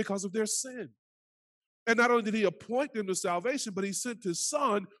world because of their sin. And not only did he appoint them to salvation, but he sent his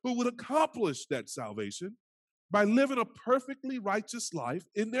Son who would accomplish that salvation by living a perfectly righteous life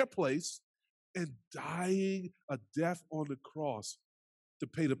in their place and dying a death on the cross to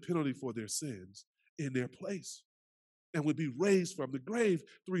pay the penalty for their sins in their place, and would be raised from the grave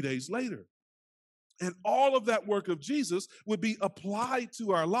 3 days later. And all of that work of Jesus would be applied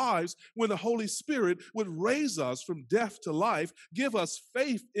to our lives when the Holy Spirit would raise us from death to life, give us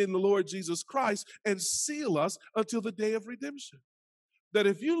faith in the Lord Jesus Christ, and seal us until the day of redemption. That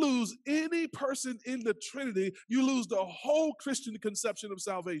if you lose any person in the Trinity, you lose the whole Christian conception of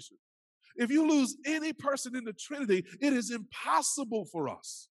salvation. If you lose any person in the Trinity, it is impossible for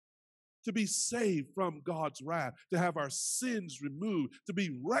us to be saved from God's wrath, to have our sins removed, to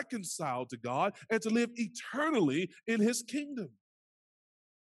be reconciled to God, and to live eternally in his kingdom.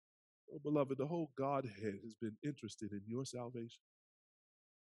 Oh, beloved, the whole Godhead has been interested in your salvation.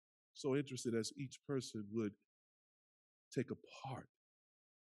 So interested as each person would take a part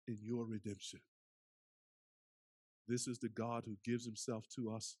in your redemption. This is the God who gives himself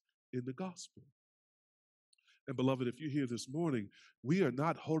to us in the gospel. And beloved, if you're here this morning, we are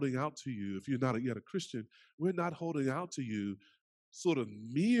not holding out to you, if you're not yet a Christian, we're not holding out to you sort of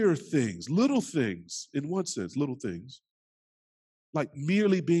mere things, little things, in one sense, little things, like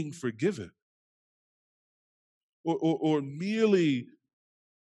merely being forgiven or merely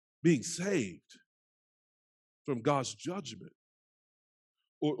being saved from God's judgment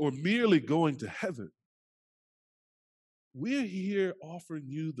or merely going to heaven. We're here offering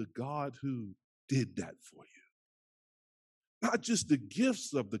you the God who did that for you. Not just the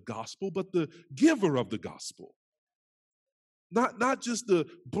gifts of the gospel, but the giver of the gospel. Not just the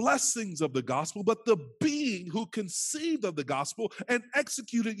blessings of the gospel, but the being who conceived of the gospel and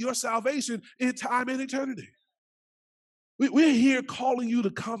executed your salvation in time and eternity. We're here calling you to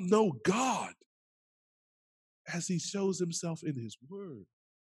come know God as he shows himself in his word,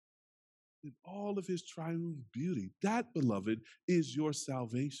 in all of his triune beauty. That, beloved, is your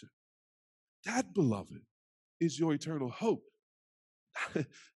salvation. That, beloved, is your eternal hope.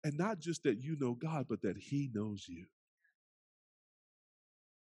 And not just that you know God, but that he knows you.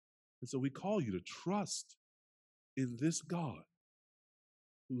 And so we call you to trust in this God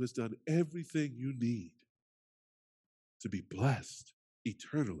who has done everything you need to be blessed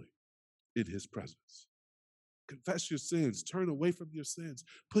eternally in his presence. Confess your sins, turn away from your sins,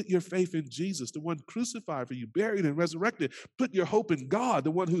 put your faith in Jesus, the one crucified for you, buried and resurrected. Put your hope in God,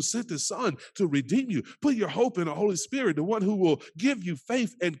 the one who sent his son to redeem you. Put your hope in the Holy Spirit, the one who will give you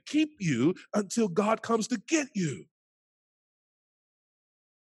faith and keep you until God comes to get you.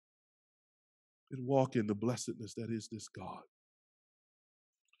 And walk in the blessedness that is this God.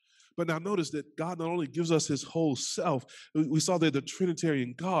 But now notice that God not only gives us his whole self, we saw there the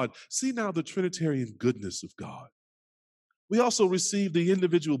Trinitarian God. See now the Trinitarian goodness of God. We also receive the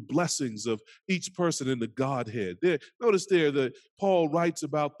individual blessings of each person in the Godhead. Notice there that Paul writes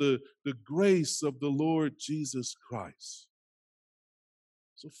about the grace of the Lord Jesus Christ.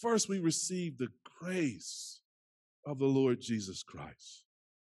 So first we receive the grace of the Lord Jesus Christ.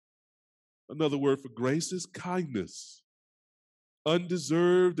 Another word for grace is kindness.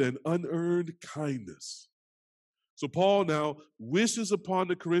 Undeserved and unearned kindness. So Paul now wishes upon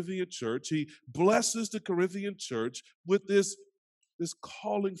the Corinthian church. He blesses the Corinthian church with this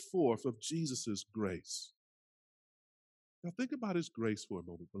calling forth of Jesus' grace. Now think about his grace for a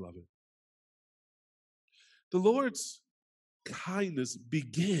moment, beloved. The Lord's kindness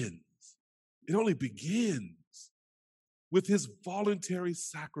begins. It only begins with his voluntary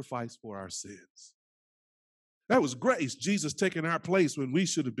sacrifice for our sins. That was grace, Jesus taking our place when we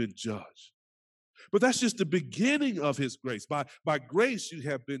should have been judged. But that's just the beginning of his grace. By grace, you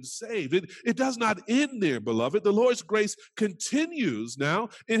have been saved. It does not end there, beloved. The Lord's grace continues now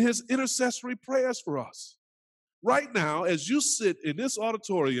in his intercessory prayers for us. Right now, as you sit in this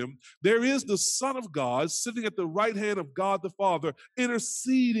auditorium, there is the Son of God sitting at the right hand of God the Father,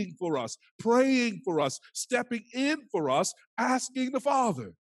 interceding for us, praying for us, stepping in for us, asking the Father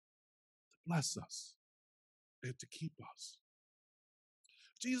to bless us and to keep us.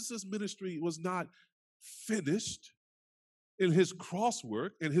 Jesus' ministry was not finished in his cross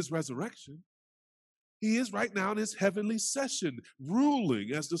work and his resurrection. He is right now in his heavenly session,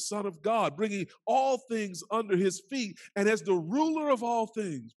 ruling as the Son of God, bringing all things under his feet. And as the ruler of all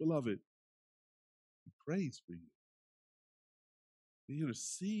things, beloved, he prays for you. He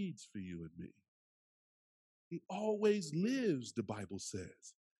intercedes for you and me. He always lives, the Bible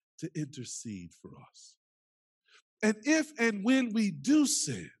says, to intercede for us. And if and when we do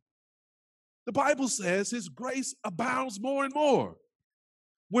sin, the Bible says his grace abounds more and more.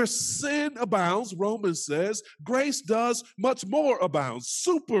 Where sin abounds, Romans says, grace does much more abound,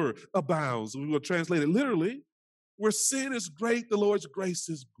 super abounds. We will translate it literally. Where sin is great, the Lord's grace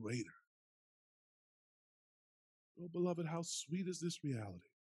is greater. Oh, beloved, how sweet is this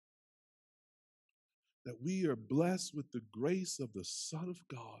reality? That we are blessed with the grace of the Son of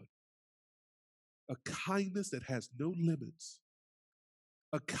God a kindness that has no limits,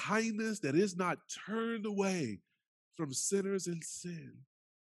 a kindness that is not turned away from sinners and sin,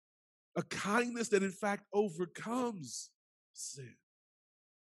 a kindness that in fact overcomes sin,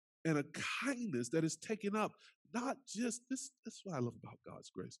 and a kindness that is taken up, not just this. That's what I love about God's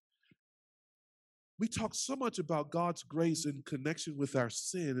grace. We talk so much about God's grace in connection with our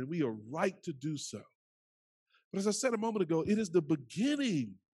sin, and we are right to do so. But as I said a moment ago, it is the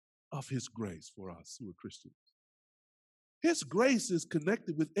beginning of His grace for us who are Christians. His grace is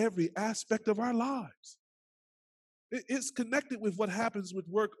connected with every aspect of our lives. It's connected with what happens with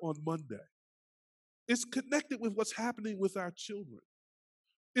work on Monday. It's connected with what's happening with our children.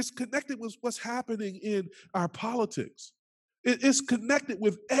 It's connected with what's happening in our politics. It's connected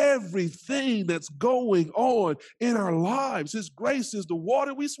with everything that's going on in our lives. His grace is the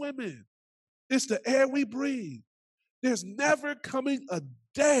water we swim in. It's the air we breathe. There's never coming a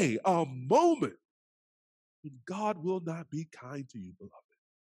day, a moment, when God will not be kind to you, beloved,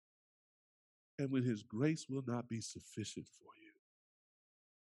 and when His grace will not be sufficient for you.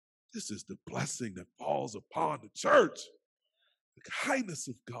 This is the blessing that falls upon the church, the kindness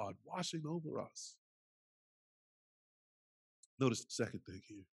of God washing over us. Notice the second thing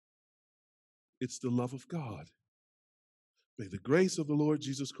here. It's the love of God. May the grace of the Lord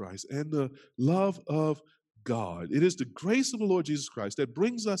Jesus Christ and the love of God. It is the grace of the Lord Jesus Christ that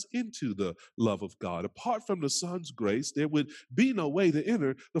brings us into the love of God. Apart from the Son's grace, there would be no way to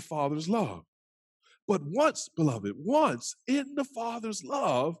enter the Father's love. But once, beloved, once in the Father's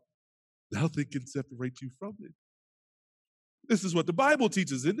love, nothing can separate you from it. This is what the Bible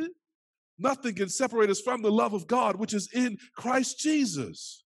teaches, isn't it? Nothing can separate us from the love of God, which is in Christ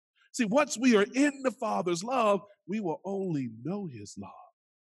Jesus. See, once we are in the Father's love, we will only know His love.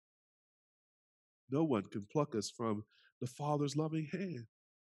 No one can pluck us from the Father's loving hand.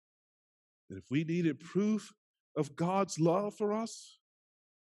 And if we needed proof of God's love for us,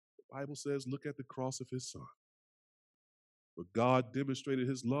 the Bible says, look at the cross of His Son. For God demonstrated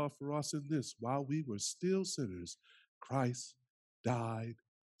His love for us in this: while we were still sinners, Christ died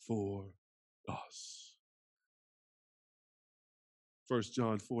for us. 1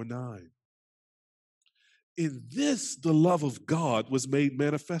 John 4:9. In this, the love of God was made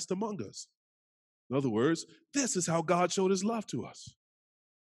manifest among us. In other words, this is how God showed His love to us.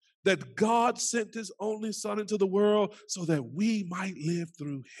 That God sent His only Son into the world so that we might live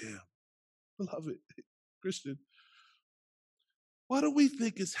through Him. Beloved Christian, what do we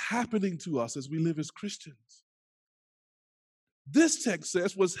think is happening to us as we live as Christians? This text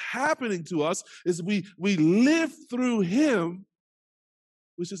says what's happening to us is we live through Him,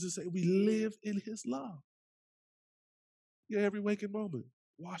 which is to say we live in His love. Yeah, every waking moment,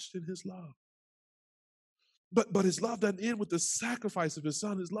 washed in His love. But His love doesn't end with the sacrifice of His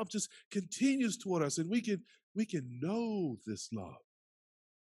Son. His love just continues toward us, and we can know this love.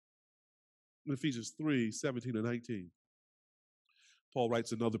 In Ephesians 3:17 and 19, Paul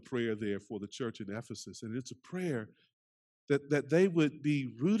writes another prayer there for the church in Ephesus, and it's a prayer that they would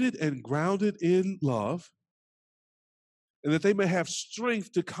be rooted and grounded in love, and that they may have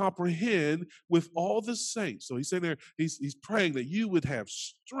strength to comprehend with all the saints. So he's saying there, he's praying that you would have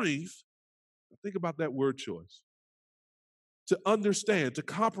strength. Think about that word choice. To understand, to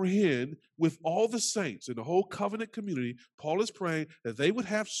comprehend with all the saints in the whole covenant community. Paul is praying that they would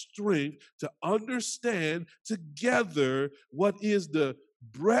have strength to understand together what is the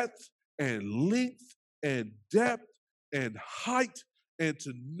breadth and length and depth and height, and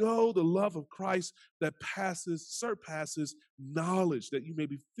to know the love of Christ that surpasses knowledge, that you may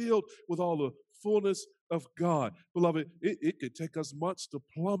be filled with all the fullness of God. Beloved, it could take us months to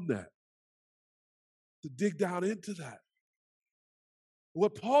plumb that, to dig down into that.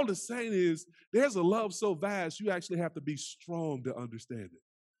 What Paul is saying is there's a love so vast, you actually have to be strong to understand it.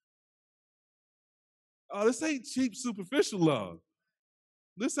 This ain't cheap, superficial love.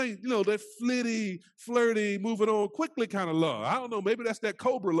 This ain't, that flirty, moving on quickly kind of love. I don't know, maybe that's that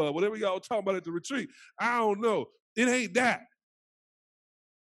Cobra love, whatever y'all talking about at the retreat. I don't know. It ain't that.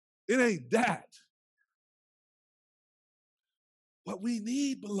 It ain't that. What we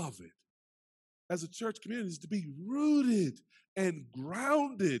need, beloved, as a church community is to be rooted and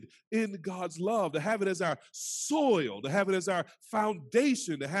grounded in God's love, to have it as our soil, to have it as our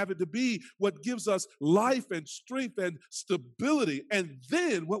foundation, to have it to be what gives us life and strength and stability. And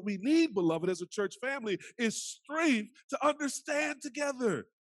then what we need, beloved, as a church family is strength to understand together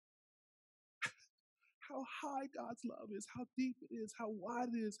how high God's love is, how deep it is, how wide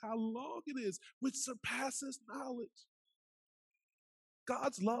it is, how long it is, which surpasses knowledge.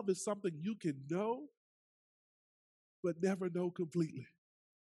 God's love is something you can know, but never know completely.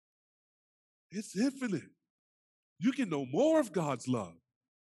 It's infinite. You can know more of God's love,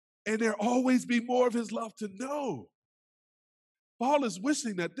 and there always be more of his love to know. Paul is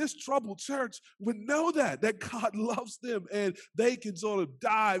wishing that this troubled church would know that God loves them and they can sort of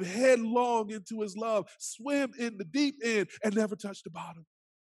dive headlong into his love, swim in the deep end, and never touch the bottom.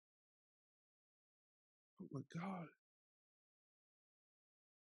 Oh my God.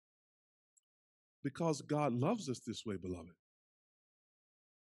 Because God loves us this way, beloved,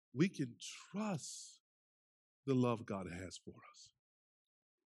 we can trust the love God has for us.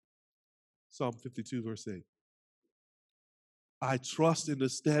 Psalm 52, verse 8. I trust in the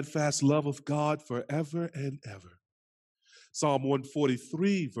steadfast love of God forever and ever. Psalm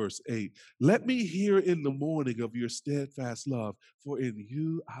 143, verse 8. Let me hear in the morning of your steadfast love, for in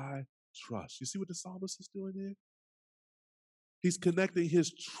you I trust. You see what the psalmist is doing there? He's connecting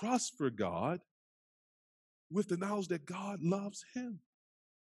his trust for God with the knowledge that God loves him.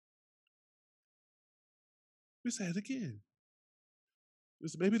 Let me say it again.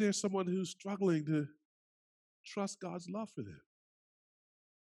 Maybe there's someone who's struggling to trust God's love for them.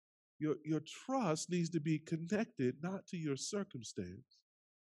 Your trust needs to be connected not to your circumstance,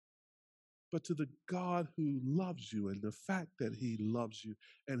 but to the God who loves you and the fact that he loves you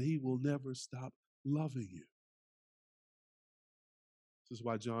and he will never stop loving you. This is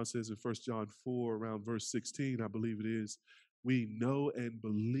why John says in 1 John 4, around verse 16, I believe it is, we know and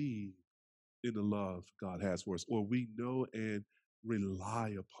believe in the love God has for us, or we know and rely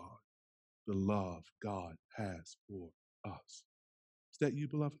upon the love God has for us. Is that you,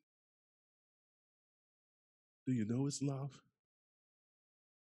 beloved? Do you know his love?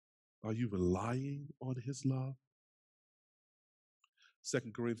 Are you relying on his love?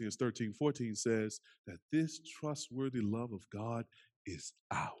 2 Corinthians 13:14 says that this trustworthy love of God is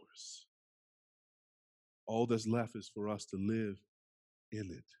ours. All that's left is for us to live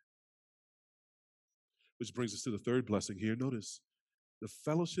in it. Which brings us to the third blessing here. Notice the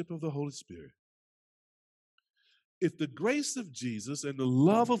fellowship of the Holy Spirit. If the grace of Jesus and the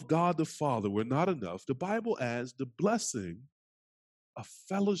love of God the Father were not enough, the Bible adds the blessing of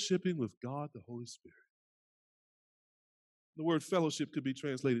fellowshipping with God the Holy Spirit. The word fellowship could be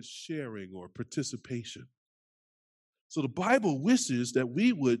translated sharing or participation. So the Bible wishes that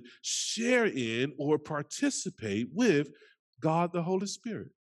we would share in or participate with God the Holy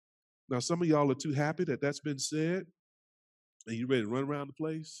Spirit. Now, some of y'all are too happy that that's been said, and you ready to run around the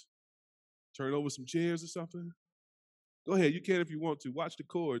place, turn over some chairs or something. Go ahead, you can if you want to. Watch the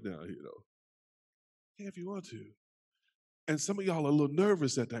cord now, you know. Yeah, if you want to. And some of y'all are a little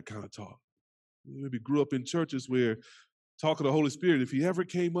nervous at that kind of talk. You maybe grew up in churches where talk of the Holy Spirit, if he ever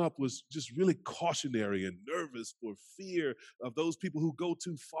came up, was just really cautionary and nervous for fear of those people who go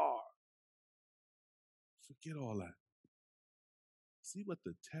too far. Forget all that. See what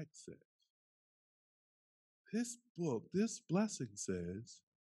the text says. This book, this blessing says,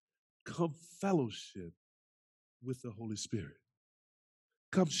 come fellowship with the Holy Spirit.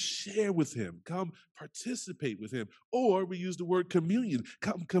 Come share with him. Come participate with him. Or we use the word communion.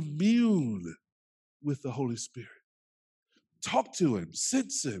 Come commune with the Holy Spirit. Talk to him,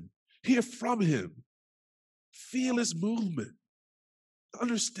 sense him, hear from him, feel his movement,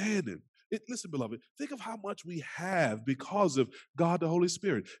 understand him. Listen, beloved, think of how much we have because of God the Holy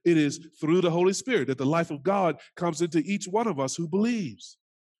Spirit. It is through the Holy Spirit that the life of God comes into each one of us who believes.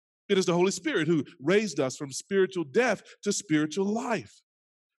 It is the Holy Spirit who raised us from spiritual death to spiritual life.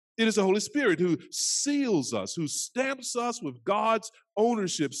 It is the Holy Spirit who seals us, who stamps us with God's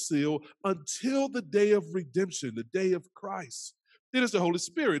ownership seal until the day of redemption, the day of Christ. It is the Holy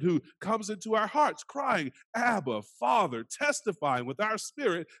Spirit who comes into our hearts crying, Abba, Father, testifying with our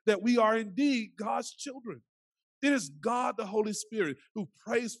spirit that we are indeed God's children. It is God, the Holy Spirit, who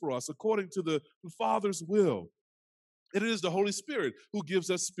prays for us according to the Father's will. And it is the Holy Spirit who gives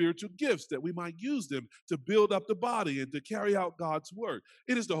us spiritual gifts that we might use them to build up the body and to carry out God's work.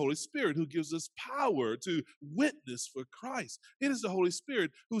 It is the Holy Spirit who gives us power to witness for Christ. It is the Holy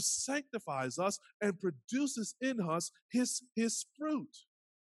Spirit who sanctifies us and produces in us his fruit.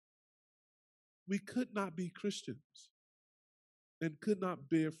 We could not be Christians and could not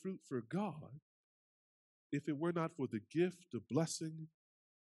bear fruit for God if it were not for the gift, the blessing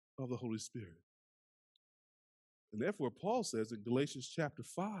of the Holy Spirit. And therefore, Paul says in Galatians chapter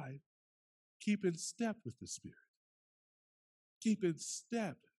 5, keep in step with the Spirit. Keep in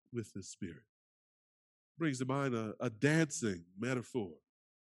step with the Spirit. Brings to mind a dancing metaphor.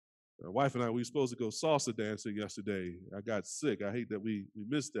 My wife and I, we were supposed to go salsa dancing yesterday. I got sick. I hate that we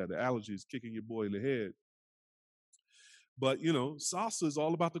missed that. The allergies kicking your boy in the head. But, you know, salsa is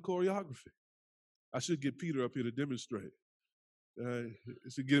all about the choreography. I should get Peter up here to demonstrate.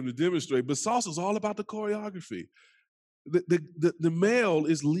 to get him to demonstrate. But salsa is all about the choreography. The male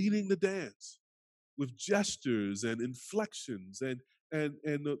is leading the dance with gestures and inflections, and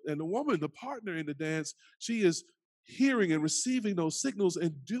the woman, the partner in the dance, she is hearing and receiving those signals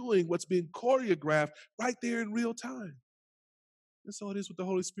and doing what's being choreographed right there in real time. And so it is with the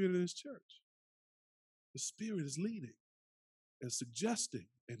Holy Spirit in His church. The Spirit is leading and suggesting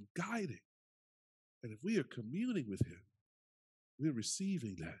and guiding. And if we are communing with Him, we're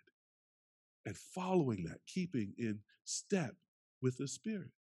receiving that and following that, keeping in step with the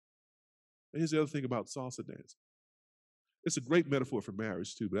Spirit. And here's the other thing about salsa dance. It's a great metaphor for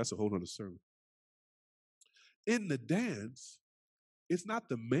marriage too, but that's a whole other sermon. In the dance, it's not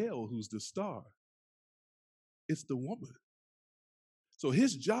the male who's the star. It's the woman. So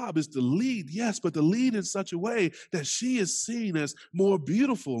his job is to lead, yes, but to lead in such a way that she is seen as more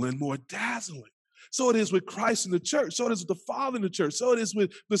beautiful and more dazzling. So it is with Christ in the church. So it is with the Father in the church. So it is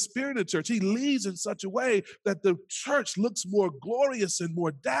with the Spirit in the church. He leads in such a way that the church looks more glorious and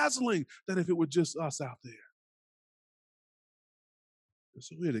more dazzling than if it were just us out there. And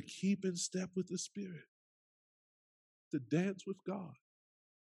so we are to keep in step with the Spirit, to dance with God,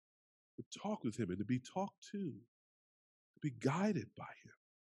 to talk with Him and to be talked to be guided by Him.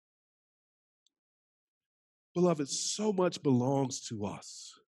 Beloved, so much belongs to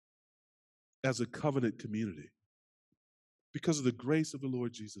us as a covenant community because of the grace of the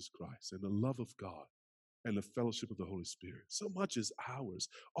Lord Jesus Christ and the love of God and the fellowship of the Holy Spirit. So much is ours.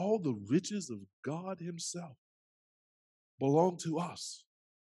 All the riches of God Himself belong to us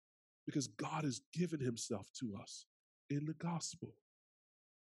because God has given Himself to us in the gospel.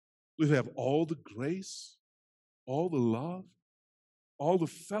 We have all the grace, all the love, all the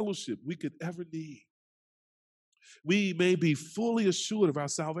fellowship we could ever need. We may be fully assured of our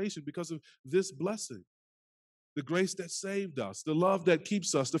salvation because of this blessing. The grace that saved us, the love that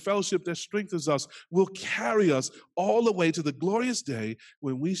keeps us, the fellowship that strengthens us will carry us all the way to the glorious day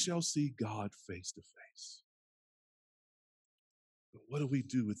when we shall see God face to face. But what do we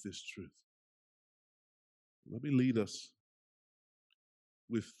do with this truth? Let me lead us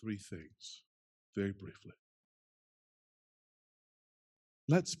with three things very briefly.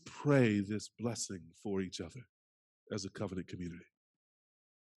 Let's pray this blessing for each other as a covenant community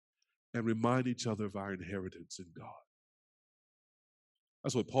and remind each other of our inheritance in God.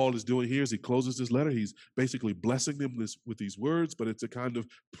 That's what Paul is doing here as he closes this letter. He's basically blessing them with these words, but it's a kind of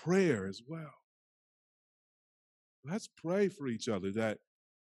prayer as well. Let's pray for each other that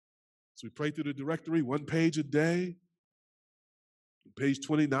as we pray through the directory, 1 page a day, page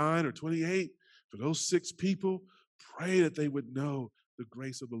 29 or 28, for those 6 people, pray that they would know the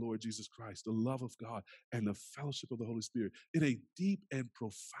grace of the Lord Jesus Christ, the love of God, and the fellowship of the Holy Spirit in a deep and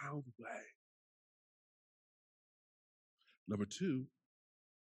profound way. Number 2,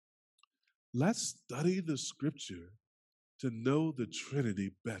 let's study the Scripture to know the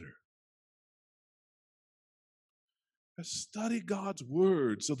Trinity better. Let's study God's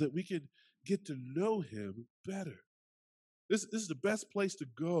Word so that we can get to know Him better. This is the best place to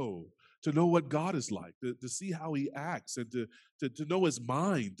go to know what God is like, to see how He acts, and to know His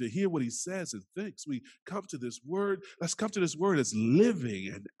mind, to hear what He says and thinks. We come to this Word. Let's come to this Word as living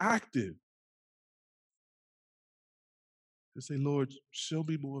and active. And say, Lord, show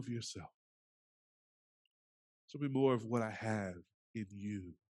me more of yourself. Show me more of what I have in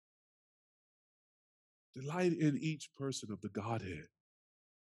you. Delight in each person of the Godhead,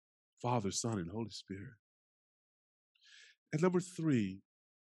 Father, Son, and Holy Spirit. And number 3,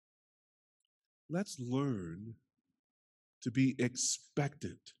 let's learn to be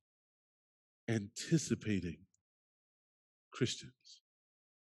expectant, anticipating Christians.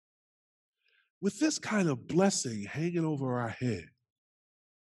 With this kind of blessing hanging over our head,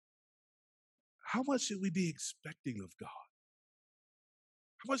 how much should we be expecting of God?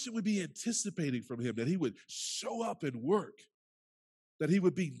 How much should we be anticipating from Him that He would show up and work, that He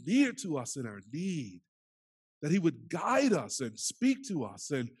would be near to us in our need, that He would guide us and speak to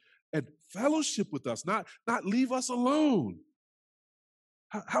us and fellowship with us, not leave us alone?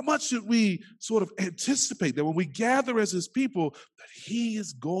 How much should we sort of anticipate that when we gather as His people, that He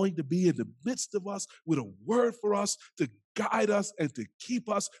is going to be in the midst of us with a word for us to guide us and to keep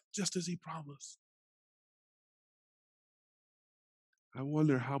us just as He promised? I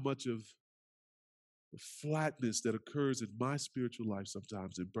wonder how much of the flatness that occurs in my spiritual life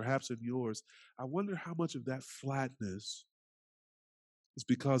sometimes, and perhaps in yours, I wonder how much of that flatness is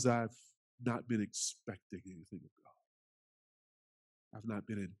because I've not been expecting anything of God. I've not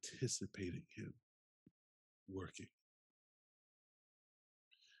been anticipating Him working.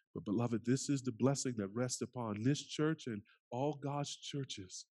 But beloved, this is the blessing that rests upon this church and all God's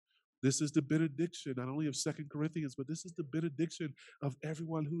churches. This is the benediction, not only of 2 Corinthians, but this is the benediction of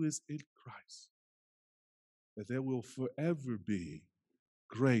everyone who is in Christ. That there will forever be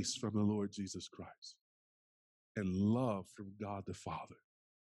grace from the Lord Jesus Christ and love from God the Father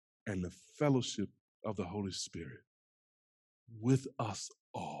and the fellowship of the Holy Spirit with us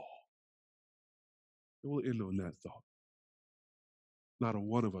all. And we'll end on that thought. Not a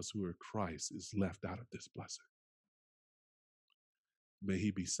one of us who are Christ is left out of this blessing. May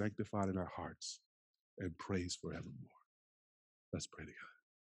he be sanctified in our hearts and praised forevermore. Let's pray together.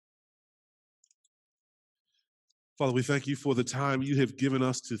 Father, we thank you for the time you have given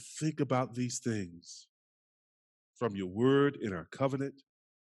us to think about these things from your word in our covenant.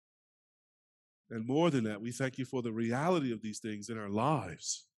 And more than that, we thank you for the reality of these things in our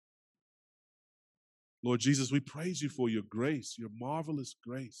lives. Lord Jesus, we praise you for your grace, your marvelous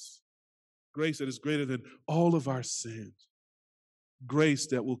grace. Grace that is greater than all of our sins. Grace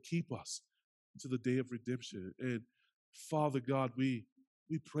that will keep us to the day of redemption. And Father God, we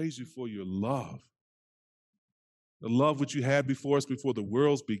praise you for your love. The love which you had before us before the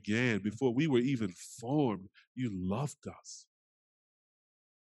worlds began, before we were even formed, you loved us.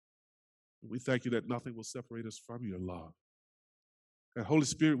 And we thank you that nothing will separate us from your love. And Holy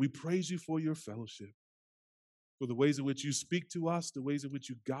Spirit, we praise you for your fellowship, for the ways in which you speak to us, the ways in which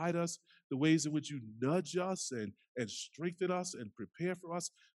you guide us, the ways in which you nudge us and strengthen us and prepare for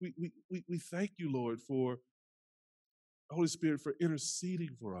us. We thank you, Lord, for Holy Spirit, for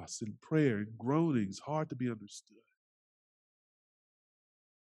interceding for us in prayer and groanings hard to be understood.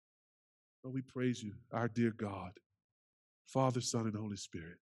 But we praise you, our dear God, Father, Son, and Holy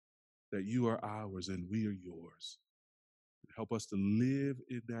Spirit, that you are ours and we are yours. Help us to live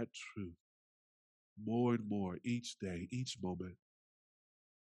in that truth more and more each day, each moment,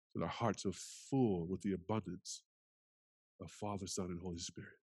 so our hearts are full with the abundance of Father, Son, and Holy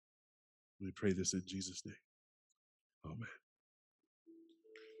Spirit. We pray this in Jesus' name. Amen.